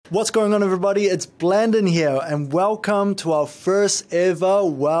What's going on, everybody? It's Blandon here, and welcome to our first ever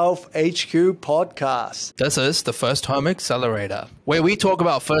Wealth HQ podcast. This is the First Home Accelerator, where we talk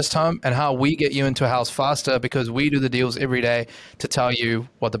about first home and how we get you into a house faster because we do the deals every day to tell you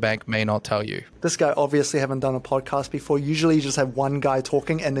what the bank may not tell you. This guy obviously haven't done a podcast before. Usually you just have one guy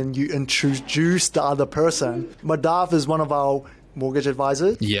talking and then you introduce the other person. Madav is one of our mortgage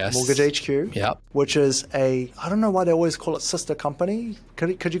advisors. Yes. Mortgage HQ. Yep. Which is I don't know why they always call it sister company.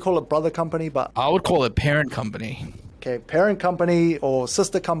 Could you call it brother company? But I would call it parent company. Okay, parent company or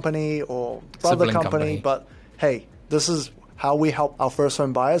sister company or brother Sibling company. But hey, this is how we help our first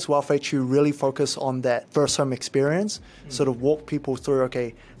home buyers. Wealth HQ really focus on that first home experience, sort of walk people through,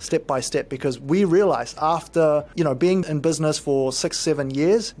 okay, step by step, because we realized after, being in business for 6-7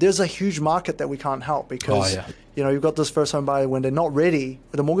 years, there's a huge market that we can't help because, you've got this first home buyer when they're not ready,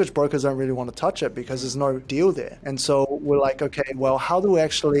 the mortgage brokers don't really want to touch it because there's no deal there. And so we're like, okay, well, how do we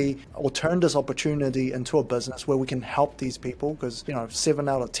actually turn this opportunity into a business where we can help these people? Because, 7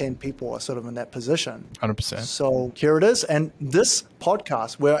 out of 10 people are sort of in that position. 100%. So here it is. And this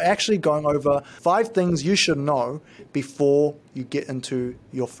podcast, we're actually going over 5 things you should know before you get into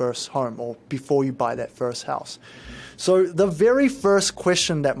your first home or before you buy that first house. So the very first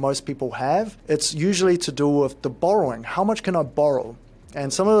question that most people have, it's usually to do with the borrowing. How much can I borrow?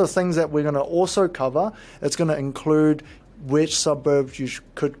 And some of the things that we're going to also cover, it's going to include which suburbs you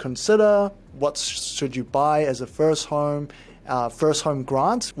could consider, what should you buy as a first home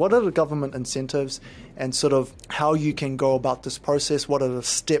grants, what are the government incentives, and sort of how you can go about this process, what are the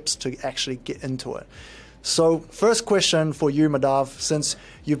steps to actually get into it. So first question for you, Madav, since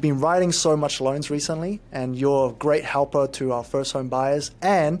you've been writing so much loans recently and you're a great helper to our first home buyers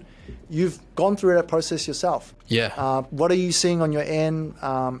and you've gone through that process yourself. Yeah. What are you seeing on your end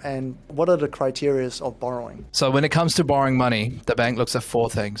and what are the criteria of borrowing? So when it comes to borrowing money, the bank looks at 4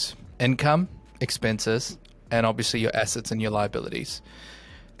 things: income, expenses, and obviously your assets and your liabilities.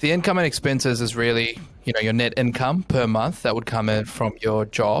 The income and expenses is really, your net income per month that would come in from your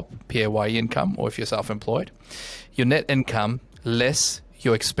job, PAYE income, or if you're self-employed. Your net income less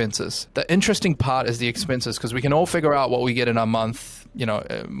your expenses. The interesting part is the expenses, because we can all figure out what we get in our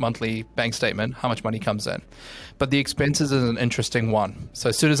monthly bank statement, how much money comes in. But the expenses is an interesting one. So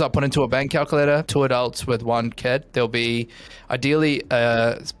as soon as I put into a bank calculator, 2 adults with 1 kid, there'll be ideally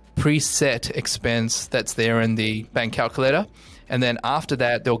a preset expense that's there in the bank calculator. And then after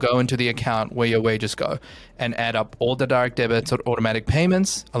that, they'll go into the account where your wages go and add up all the direct debits or automatic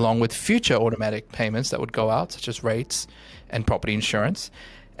payments, along with future automatic payments that would go out, such as rates and property insurance.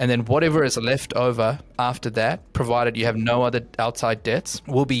 And then whatever is left over after that, provided you have no other outside debts,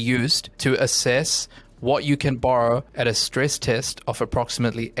 will be used to assess what you can borrow at a stress test of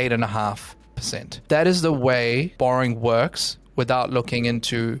approximately 8.5%. That is the way borrowing works, without looking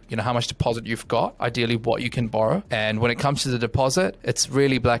into, how much deposit you've got, ideally what you can borrow. And when it comes to the deposit, it's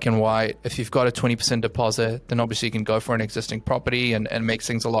really black and white. If you've got a 20% deposit, then obviously you can go for an existing property and make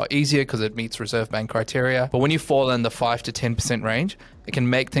things a lot easier because it meets Reserve Bank criteria. But when you fall in the 5 to 10% range, it can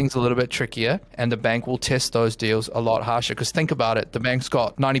make things a little bit trickier, and the bank will test those deals a lot harsher. Because think about it, the bank's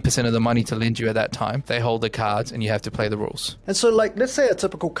got 90% of the money to lend you at that time. They hold the cards and you have to play the rules. And so let's say a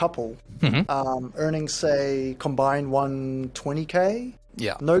typical couple, earning, say, combined 120K.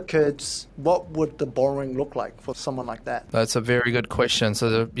 Yeah. No kids. What would the borrowing look like for someone like that? That's a very good question.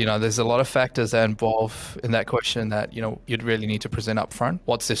 So, there's a lot of factors that involve in that question that, you'd really need to present up front.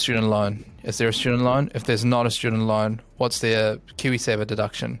 What's their student loan? Is there a student loan? If there's not a student loan, what's their KiwiSaver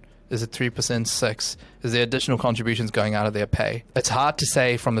deduction? Is it 3%, 6%? Is there additional contributions going out of their pay? It's hard to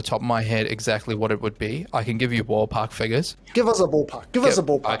say from the top of my head exactly what it would be. I can give you ballpark figures. Give us a ballpark. Give us a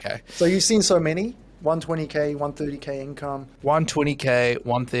ballpark. Okay. So you've seen so many. 120K, 130K income. 120K,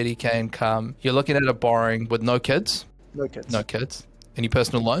 130K income. You're looking at a borrowing with no kids? No kids. No kids. Any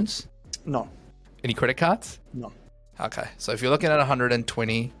personal loans? No. Any credit cards? No. Okay. So if you're looking at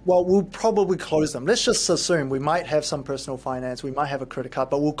 120... Well, we'll probably close them. Let's just assume we might have some personal finance, we might have a credit card,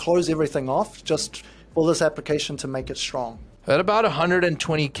 but we'll close everything off just for this application to make it strong. At about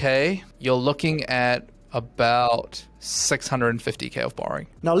 120K, you're looking at about 650K of borrowing.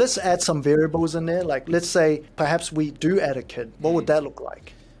 Now let's add some variables in there. Like let's say perhaps we do add a kid. What would that look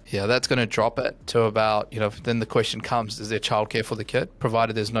like? Yeah, that's going to drop it to about, then the question comes, is there childcare for the kid?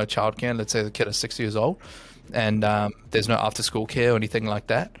 Provided there's no childcare, let's say the kid is 6 years old and there's no after school care or anything like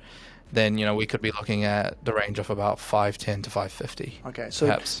that, then, we could be looking at the range of about 510 to 550. Okay, so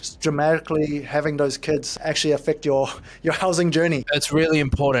perhaps. dramatically having those kids actually affect your housing journey. It's really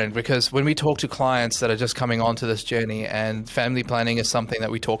important because when we talk to clients that are just coming onto this journey, and family planning is something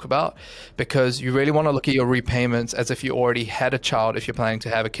that we talk about, because you really want to look at your repayments as if you already had a child. If you're planning to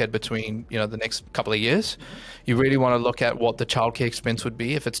have a kid between, the next couple of years, you really want to look at what the childcare expense would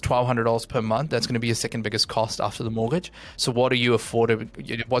be. If it's $1,200 per month, that's going to be your second biggest cost after the mortgage. So what's your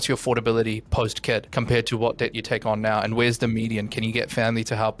affordability post-kid compared to what debt you take on now? And where's the median? Can you get family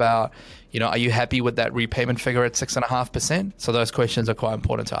to help out? Are you happy with that repayment figure at 6.5%? So those questions are quite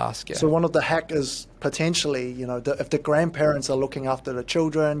important to ask. Yeah. So one of the hack is potentially, if the grandparents are looking after the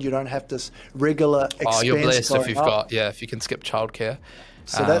children, you don't have this regular expense. Oh, you're blessed if up. if you can skip childcare.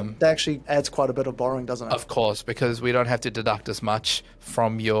 So that actually adds quite a bit of borrowing, doesn't it? Of course, because we don't have to deduct as much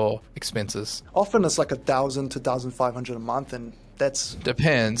from your expenses. Often it's like 1,000 to 1,500 a month, and that's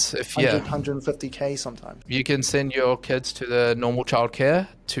depends. If 150K sometimes. You can send your kids to the normal childcare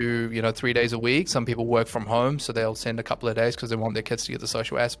to 3 days a week. Some people work from home, so they'll send a couple of days because they want their kids to get the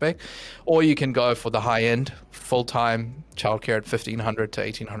social aspect. Or you can go for the high end, full-time childcare at $1,500 to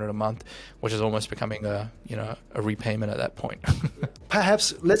 $1,800 a month, which is almost becoming a repayment at that point.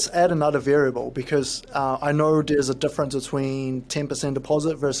 Perhaps let's add another variable, because I know there's a difference between 10%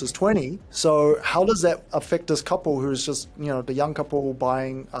 deposit versus 20. So how does that affect this couple who's just, the young couple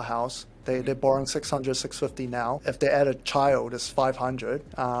buying a house? They're borrowing 600, 650 now. If they add a child, it's 500.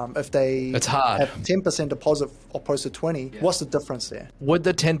 If they it's hard. have 10% deposit opposed to 20, what's the difference there? With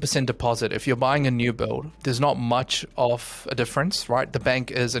the 10% deposit, if you're buying a new build, there's not much of a difference, right? The bank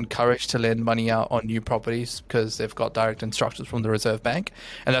is encouraged to lend money out on new properties because they've got direct instructions from the Reserve Bank,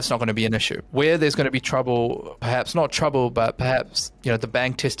 and that's not going to be an issue. Where there's going to be trouble, perhaps not trouble, but perhaps the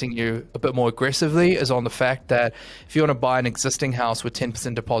bank testing you a bit more aggressively, is on the fact that if you want to buy an existing house with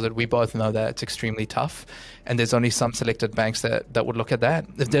 10% deposit, we both know that it's extremely tough, and there's only some selected banks that would look at that.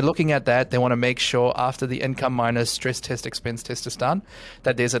 If they're looking at that, they want to make sure after the income minus stress test expense test is done,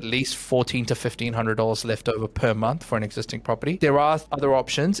 that there's at least $1,400 to $1,500 left over per month for an existing property. There are other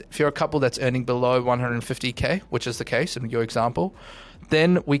options. If you're a couple that's earning below 150K, which is the case in your example,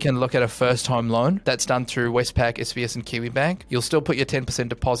 then we can look at a first home loan that's done through Westpac, SBS and Kiwi Bank. You'll still put your 10%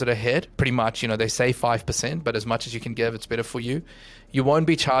 deposit ahead. Pretty much, they say 5%, but as much as you can give, it's better for you. You won't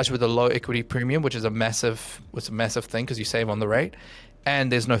be charged with a low equity premium, which is a massive thing because you save on the rate.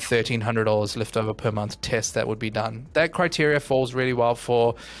 And there's no $1,300 left over per month test that would be done. That criteria falls really well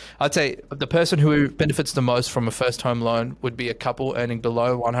for, I'd say, the person who benefits the most from a first home loan would be a couple earning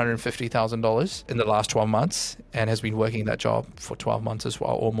below $150,000 in the last 12 months and has been working that job for 12 months as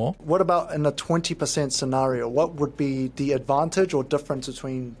well or more. What about in a 20% scenario? What would be the advantage or difference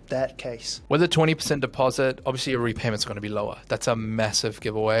between that case? With a 20% deposit, obviously your repayment's going to be lower. That's a massive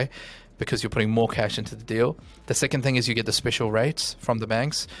giveaway, because you're putting more cash into the deal. The second thing is you get the special rates from the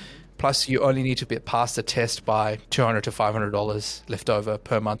banks. Plus, you only need to be past the test by $200 to $500 left over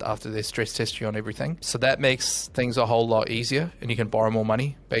per month after they stress test you on everything. So that makes things a whole lot easier, and you can borrow more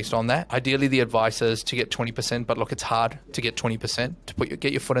money based on that. Ideally, the advice is to get 20%, but look, it's hard to get 20%, to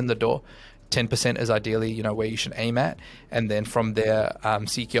get your foot in the door. 10% is ideally, where you should aim at, and then from there,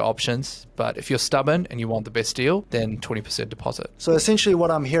 seek your options. But if you're stubborn and you want the best deal, then 20% deposit. So essentially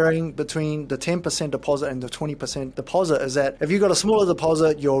what I'm hearing between the 10% deposit and the 20% deposit is that if you've got a smaller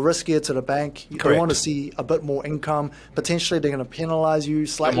deposit, you're riskier to the bank. Correct. They want to see a bit more income. Potentially they're going to penalize you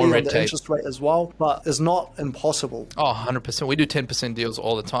slightly on the interest rate as well, but it's not impossible. Oh, 100%. We do 10% deals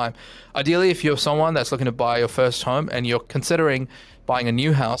all the time. Ideally, if you're someone that's looking to buy your first home and you're considering buying a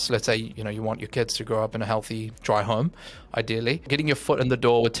new house, let's say, you want your kids to grow up in a healthy, dry home, ideally, getting your foot in the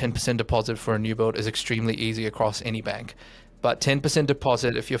door with 10% deposit for a new build is extremely easy across any bank. But 10%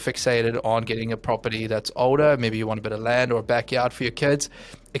 deposit, if you're fixated on getting a property that's older, maybe you want a bit of land or a backyard for your kids,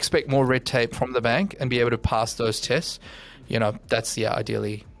 expect more red tape from the bank and be able to pass those tests. That's,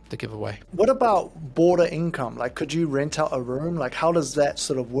 ideally the giveaway. What about border income? Like, could you rent out a room? Like, how does that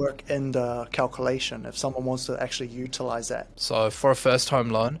sort of work in the calculation if someone wants to actually utilize that? So for a first home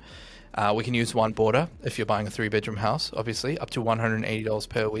loan, we can use one border if you're buying a 3-bedroom house, obviously, up to $180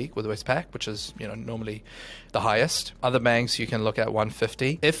 per week with Westpac, which is normally the highest. Other banks you can look at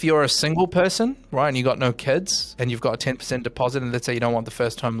 $150. If you're a single person, right, and you got no kids and you've got a 10% deposit, and let's say you don't want the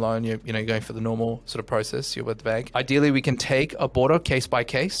first home loan, you're going for the normal sort of process, you're with the bank. Ideally, we can take a border case by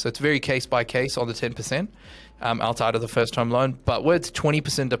case. So it's very case by case on the 10%. Outside of the first home loan. But with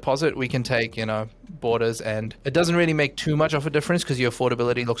 20% deposit, we can take, borders, and it doesn't really make too much of a difference because your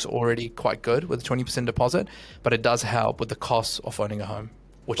affordability looks already quite good with a 20% deposit, but it does help with the cost of owning a home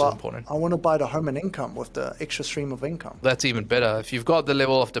which is But important. I want to buy the home and income with the extra stream of income. That's even better. If you've got the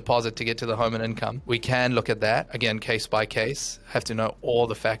level of deposit to get to the home and income, we can look at that. Again, case by case. Have to know all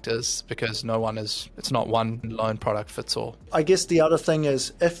the factors because it's not one loan product fits all. I guess the other thing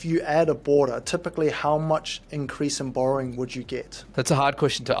is if you add a border, typically how much increase in borrowing would you get? That's a hard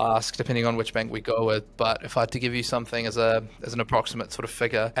question to ask depending on which bank we go with. But if I had to give you something as an approximate sort of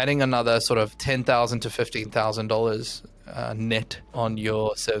figure, adding another sort of $10,000 to $15,000 net on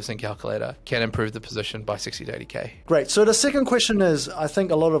your servicing calculator can improve the position by 60 to 80K. Great. So the second question is, I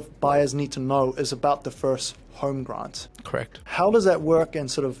think a lot of buyers need to know is about the first home grant. Correct. How does that work and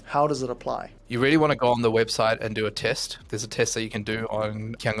sort of how does it apply? You really want to go on the website and do a test. There's a test that you can do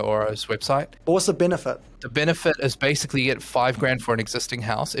on Kainga Ora's website. But what's the benefit? The benefit is basically you get $5,000 for an existing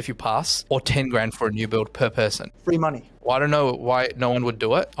house if you pass, or $10,000 for a new build per person. Free money. Well, I don't know why no one would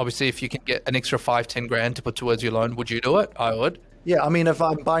do it. Obviously, if you can get an extra $10,000 to put towards your loan, would you do it? I would. Yeah, I mean, if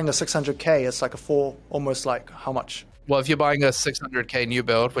I'm buying a 600K, it's like almost like how much? Well, if you're buying a 600K new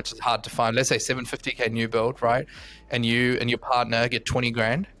build, which is hard to find, let's say 750K new build, right? And you and your partner get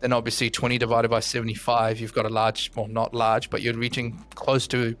 $20,000, then obviously 20 divided by 75, you've got a large, well, not large, but you're reaching close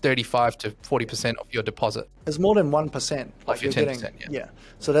to 35 to 40% of your deposit. It's more than 1%. Like your 10%, yeah.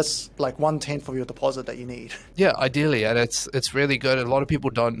 So that's like 1/10 of your deposit that you need. Yeah, ideally, and it's really good. A lot of people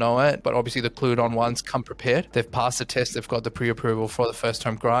don't know it, but obviously the clued-on ones come prepared. They've passed the test. They've got the pre-approval for the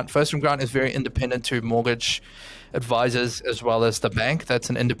first-home grant. First-home grant is very independent to mortgage advisors as well as the bank. That's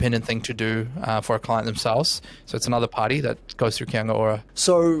an independent thing to do for a client themselves. So it's another party that goes through Kainga Ora.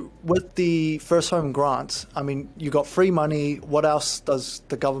 So with the first home grant, I mean, you got free money. What else does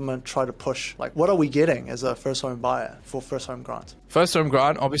the government try to push? Like, what are we getting as a first home buyer for first home grant? First home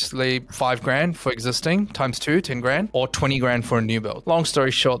grant, obviously $5,000 for existing times 2, $10,000, or $20,000 for a new build. Long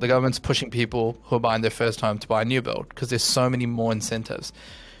story short, the government's pushing people who are buying their first home to buy a new build because there's so many more incentives.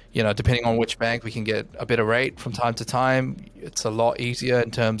 You know, depending on which bank, we can get a better rate from time to time. It's a lot easier in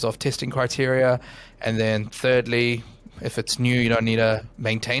terms of testing criteria. And then thirdly, if it's new, you don't need to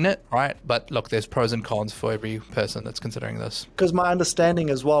maintain it, right? But look, there's pros and cons for every person that's considering this. Because my understanding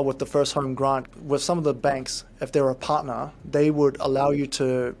as well with the first home grant, with some of the banks, if they're a partner, they would allow you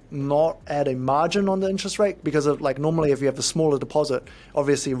to not add a margin on the interest rate because of like normally if you have a smaller deposit,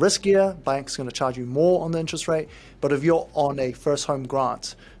 obviously riskier, bank's going to charge you more on the interest rate. But if you're on a first home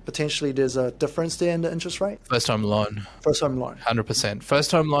grant, potentially there's a difference there in the interest rate? First home loan. First home loan. 100%.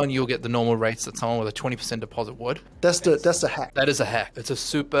 First home loan, you'll get the normal rates that someone with a 20% deposit would. That's the hack. That is a hack. It's a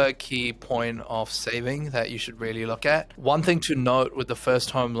super key point of saving that you should really look at. One thing to note with the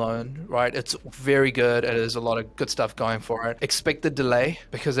first home loan, right? It's very good. And there's a lot of good stuff going for it. Expect the delay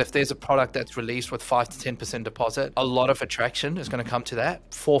because if there's a product that's released with 5 to 10% deposit, a lot of attraction is going to come to that.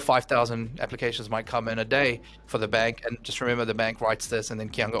 4,000 or 5,000 applications might come in a day for the bank. And just remember the bank writes this and then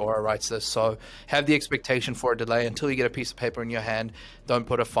Kainga Ora writes this. So have the expectation for a delay until you get a piece of paper in your hand. Don't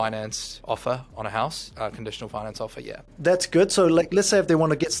put a finance offer on a house, conditional finance offer, yeah. That's good. So like, let's say if they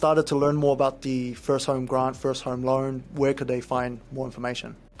want to get started to learn more about the first home grant, first home loan, where could they find more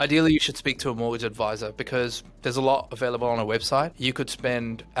information? Ideally, you should speak to a mortgage advisor because there's a lot available on a website. You could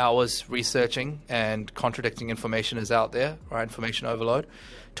spend hours researching and contradicting information is out there, right? Information overload.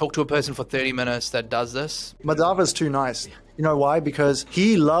 Talk to a person for 30 minutes that does this. Madava's too nice. You know why? Because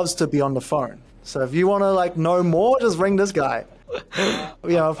he loves to be on the phone. So if you want to like know more, just ring this guy.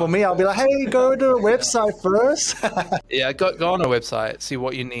 You know, for me, I'll be like, hey, go to the website first. Yeah, go on a website, see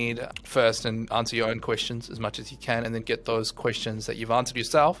what you need first and answer your own questions as much as you can, and then get those questions that you've answered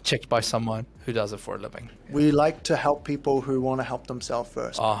yourself checked by someone who does it for a living. We like to help people who want to help themselves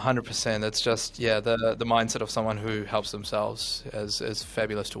first. Oh, 100%. That's just, the mindset of someone who helps themselves is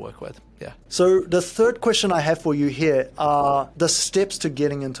fabulous to work with. Yeah. So the third question I have for you here are the steps to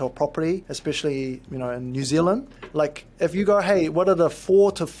getting into a property, especially, you know, in New Zealand. Like if you go, hey, what are the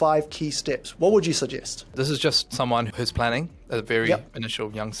 4 to 5 key steps? What would you suggest? This is just someone who's planning at a very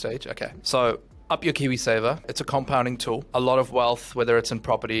initial young stage. Okay. So up your KiwiSaver. It's a compounding tool. A lot of wealth, whether it's in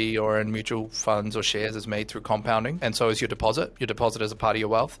property or in mutual funds or shares, is made through compounding. And so is your deposit. Your deposit is a part of your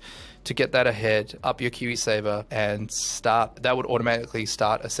wealth. To get that ahead, up your KiwiSaver and start. That would automatically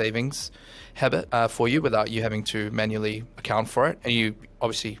start a savings habit for you without you having to manually account for it. And you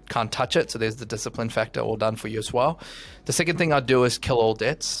obviously can't touch it. So there's the discipline factor all done for you as well. The second thing I'd do is kill all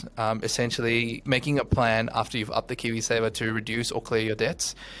debts. Essentially making a plan after you've upped the KiwiSaver to reduce or clear your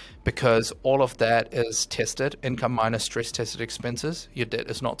debts. Because all of that is tested, income minus stress tested expenses. Your debt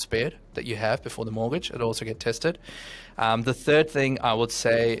is not spared that you have before the mortgage. It'll also get tested. The third thing I would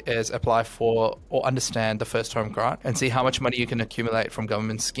say is apply for or understand the first home grant and see how much money you can accumulate from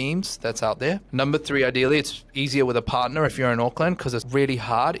government schemes that's out there. Number 3, ideally, it's easier with a partner if you're in Auckland, because it's really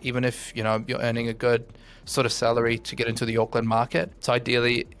hard, even if you're earning a good sort of salary, to get into the Auckland market. So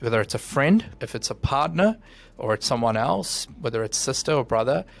ideally, whether it's a friend, if it's a partner, or it's someone else, whether it's sister or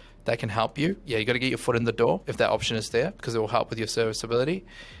brother, that can help you. Yeah, you got to get your foot in the door if that option is there, because it will help with your serviceability.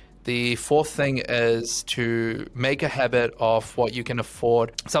 The 4th thing is to make a habit of what you can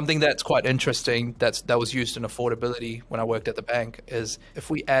afford. Something that's quite interesting that was used in affordability when I worked at the bank is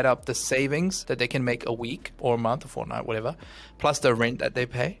if we add up the savings that they can make a week or a month or fortnight, whatever, plus the rent that they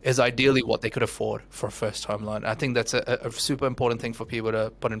pay, is ideally what they could afford for a first home loan. I think that's a super important thing for people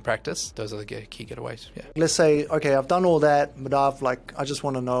to put in practice. Those are the key getaways. Yeah. Let's say, okay, I've done all that, but I just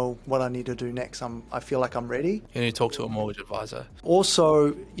want to know what I need to do next. I feel like I'm ready. You need to talk to a mortgage advisor.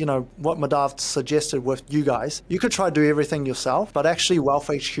 Also, what Madav suggested with you guys, you could try to do everything yourself, but actually Wealth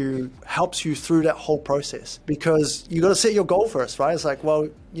HQ helps you through that whole process, because you got to set your goal first, right? It's like, well,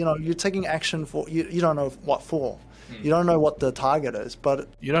 you're taking action for, you don't know what for. You don't know what the target is, but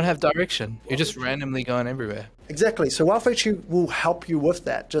you don't have direction. You're just randomly going everywhere. Exactly. So Wealth HQ will help you with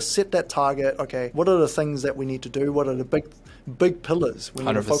that. Just set that target. Okay, what are the things that we need to do? What are the big pillars we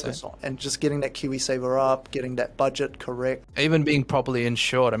need to focus on? And just getting that KiwiSaver up, getting that budget correct. Even being properly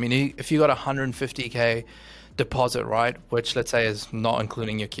insured. I mean, if you got 150K deposit, right, which let's say is not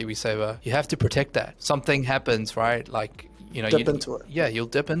including your KiwiSaver, you have to protect that. Something happens, right? Like, dip into it. Yeah, you'll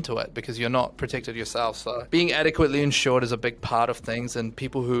dip into it because you're not protected yourself. So being adequately insured is a big part of things, and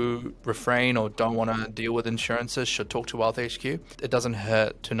people who refrain or don't want to deal with insurances should talk to Wealth HQ. It doesn't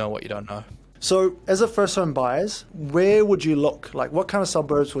hurt to know what you don't know. So as a first home buyers, where would you look? Like, what kind of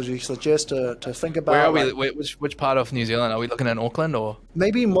suburbs would you suggest to think about? Where are we? Which part of New Zealand? Are we looking at Auckland or?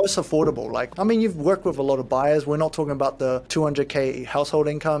 Maybe most affordable. Like, I mean, you've worked with a lot of buyers. We're not talking about the 200K household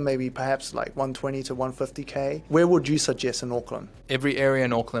income, maybe perhaps like 120 to 150K. Where would you suggest in Auckland? Every area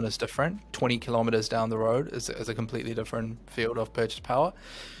in Auckland is different. 20 kilometers down the road is a completely different field of purchase power.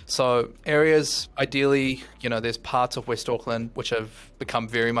 So areas, ideally, there's parts of West Auckland which have become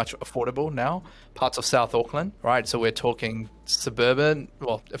very much affordable now, parts of South Auckland, right? So we're talking suburban.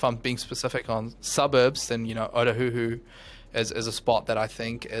 Well, if I'm being specific on suburbs, then, Otahuhu is a spot that I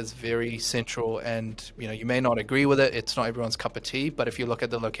think is very central, and, you may not agree with it. It's not everyone's cup of tea, but if you look at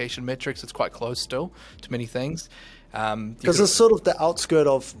the location metrics, it's quite close still to many things. Because it's sort of the outskirt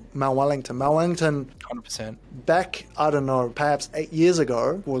of Mount Wellington. Mount Wellington, 100%. Back, I don't know, perhaps 8 years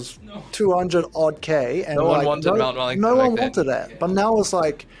ago was 200 odd K. And no one wanted Mount Wellington. No one wanted that. Yeah. But now it's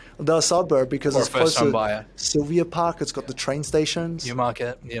like the suburb because it's close to buyer. Sylvia Park. It's got the train stations.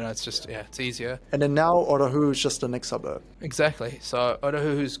 Newmarket, it's just, it's easier. And then now Otahuhu is just the next suburb. Exactly. So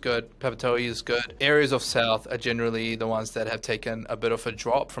Otahuhu's good. Papatoa is good. Areas of South are generally the ones that have taken a bit of a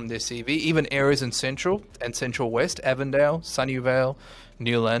drop from their CV. Even areas in Central and Central West, Avondale, Sunnyvale,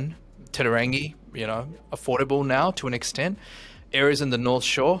 Newland, Titirangi, affordable now to an extent. Areas in the North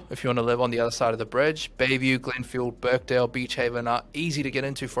Shore, if you want to live on the other side of the bridge, Bayview, Glenfield, Birkdale, Beach Haven are easy to get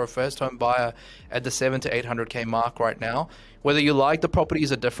into for a first-home buyer at the 700 to 800K mark right now. Whether you like the property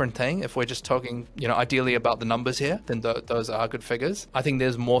is a different thing. If we're just talking, ideally about the numbers here, then those are good figures. I think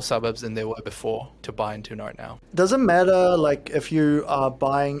there's more suburbs than there were before to buy into right now. Does it matter, like, if you are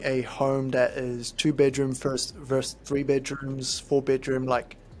buying a home that is 2-bedroom versus 3 bedrooms, 4-bedroom,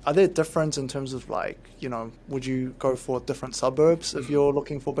 like, are there difference in terms of, like, would you go for different suburbs if you're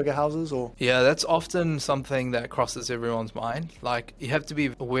looking for bigger houses? Or yeah, that's often something that crosses everyone's mind. Like, you have to be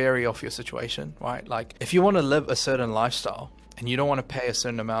wary of your situation, right? Like, if you want to live a certain lifestyle and you don't want to pay a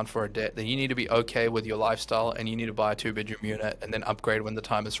certain amount for a debt, then you need to be okay with your lifestyle and you need to buy a 2-bedroom unit and then upgrade when the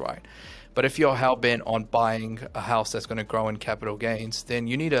time is right. But if you're hell-bent on buying a house that's going to grow in capital gains, then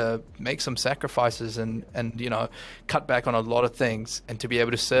you need to make some sacrifices and cut back on a lot of things and to be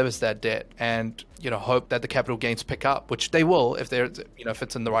able to service that debt and, hope that the capital gains pick up, which they will if if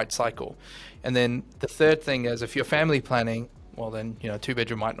it's in the right cycle. And then the third thing is, if you're family planning, well then,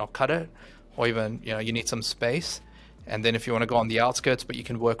 2-bedroom might not cut it, or even, you need some space. And then if you want to go on the outskirts, but you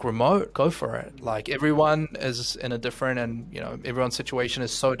can work remote, go for it. Like, everyone is in a different, and, everyone's situation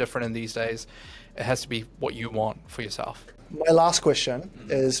is so different in these days. It has to be what you want for yourself. My last question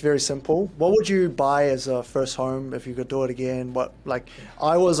is very simple. What would you buy as a first home if you could do it again?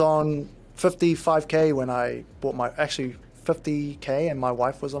 I was on 55K when I bought 50K, and my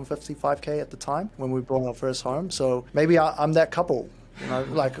wife was on 55K at the time when we bought our first home. So maybe I'm that couple.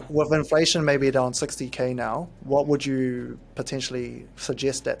 Like, with inflation, maybe they're on 60K now. What would you potentially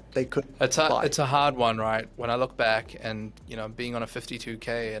suggest that they could buy? It's a hard one, right? When I look back and, being on a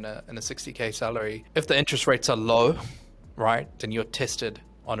 52K and a 60K salary, if the interest rates are low, right, then you're tested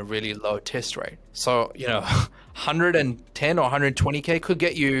on a really low test rate. So, 110 or 120K could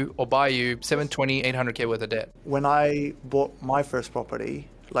get you or buy you 720, 800K worth of debt. When I bought my first property,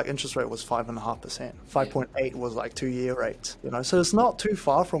 like interest rate was 5.5%. 5.8 was like 2-year rates. So it's not too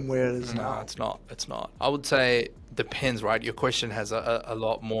far from where it is now. No, it's not. I would say depends, right? Your question has a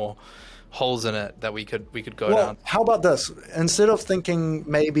lot more holes in it that we could go down. How about this? Instead of thinking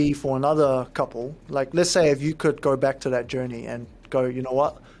maybe for another couple, like let's say if you could go back to that journey and go, you know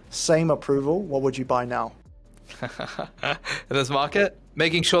what, same approval, what would you buy now? In this market,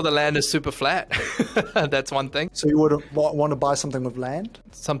 making sure the land is super flat. That's one thing. So you would want to buy something with land?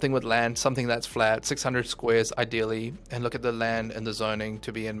 Something with land, something that's flat, 600 squares ideally, and look at the land and the zoning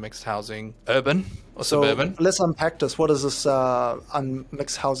to be in mixed housing, urban or suburban. Let's unpack this. What is this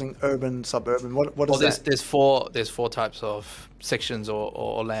mixed housing, urban, suburban? What is that? There's four types of sections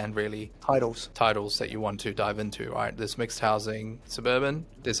or land really. Titles that you want to dive into, right? There's mixed housing, suburban,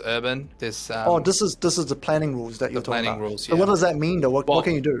 there's urban, there's this is the planning rules that you're talking about. Planning rules, yeah. So what does that mean though? What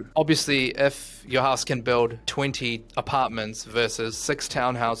can you do? Obviously, if your house can build 20 apartments versus 6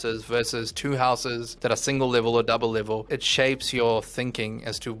 townhouses versus 2 houses that are single level or double level, it shapes your thinking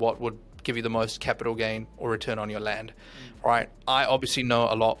as to what would give you the most capital gain or return on your land, right? I obviously know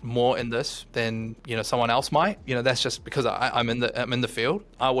a lot more in this than someone else might. That's just because I'm in the field.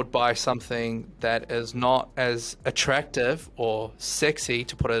 I would buy something that is not as attractive or sexy,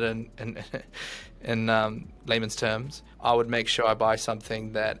 to put it in layman's terms. I would make sure I buy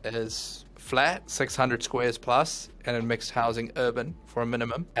something that is flat, 600 squares plus, and in mixed housing, urban for a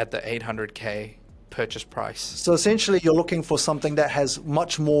minimum at the 800K purchase price. So essentially you're looking for something that has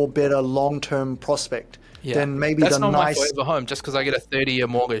much more better long-term prospect than maybe That's the not nice... my forever home. Just because I get a 30-year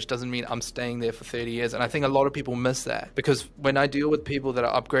mortgage doesn't mean I'm staying there for 30 years. And I think a lot of people miss that, because when I deal with people that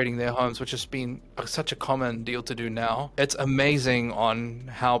are upgrading their homes, which has been such a common deal to do now, it's amazing on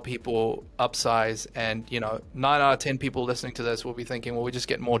how people upsize. And 9 out of 10 people listening to this will be thinking, well, we just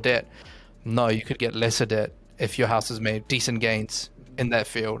get more debt. No, you could get lesser debt if your house has made decent gains in that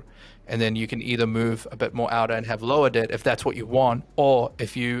field. And then you can either move a bit more out and have lower debt if that's what you want, or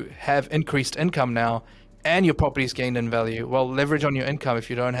if you have increased income now and your property's gained in value, well, leverage on your income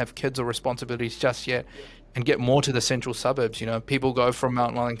if you don't have kids or responsibilities just yet, and get more to the central suburbs. People go from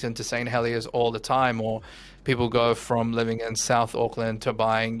Mount Wellington to St. Heliers all the time, or people go from living in South Auckland to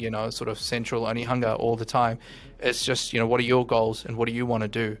buying, sort of central Onehunga all the time. It's just, what are your goals and what do you want to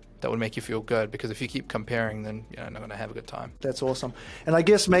do that would make you feel good? Because if you keep comparing, then you're not going to have a good time. That's awesome. And I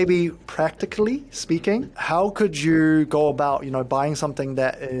guess maybe practically speaking, how could you go about, buying something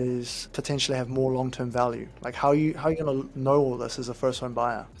that is potentially have more long-term value? Like how are you going to know all this as a first-home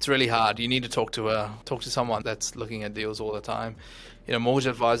buyer? It's really hard. You need to talk to someone that's looking at deals all the time. Mortgage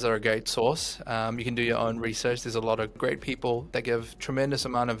advisors are a great source. You can do your own research. There's a lot of great people that give tremendous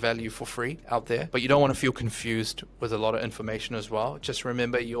amount of value for free out there, but you don't want to feel confused with a lot of information as well. Just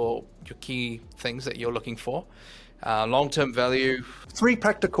remember your key things that you're looking for. Long-term value. 3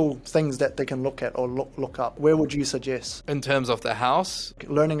 practical things that they can look at or look up. Where would you suggest? In terms of the house?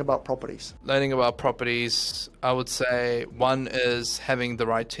 Learning about properties, I would say one is having the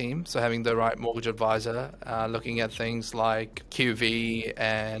right team. So having the right mortgage advisor, looking at things like QV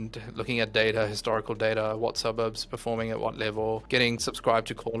and looking at data, historical data, what suburbs performing at what level, getting subscribed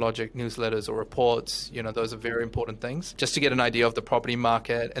to CoreLogic newsletters or reports. Those are very important things just to get an idea of the property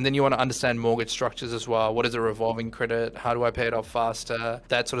market. And then you want to understand mortgage structures as well. What is a revolving credit? How do I pay it off faster?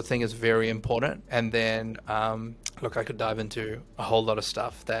 That sort of thing is very important. And then, I could dive into a whole lot of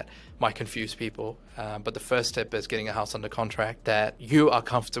stuff that might confuse people. But the first step is getting a house under contract that you are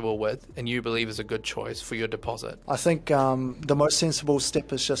comfortable with and you believe is a good choice for your deposit. I think the most sensible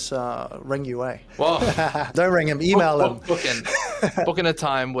step is just ring UA. Well, don't ring him, email him. Book in a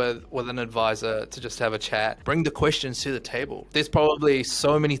time with an advisor to just have a chat. Bring the questions to the table. There's probably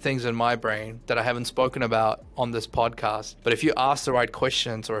so many things in my brain that I haven't spoken about on this podcast. But if you ask the right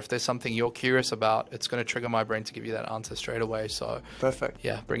questions, or if there's something you're curious about, it's going to trigger my brain to give you that answer straight away. So perfect.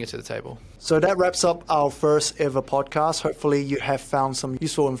 Yeah, bring it to the table. So that wraps up our first ever podcast. Hopefully you have found some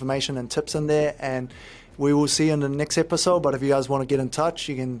useful information and tips in there, and we will see you in the next episode. But if you guys want to get in touch,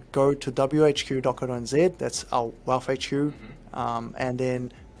 you can go to whq.co.nz. That's our Wealth HQ. And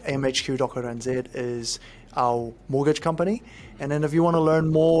then mhq.co.nz is our mortgage company. And then if you want to learn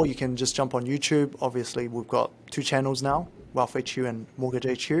more, you can just jump on YouTube. Obviously, we've got 2 channels now, Wealth HQ and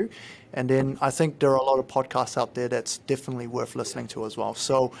Mortgage HQ. And then I think there are a lot of podcasts out there that's definitely worth listening to as well.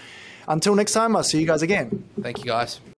 So until next time, I'll see you guys again. Thank you, guys.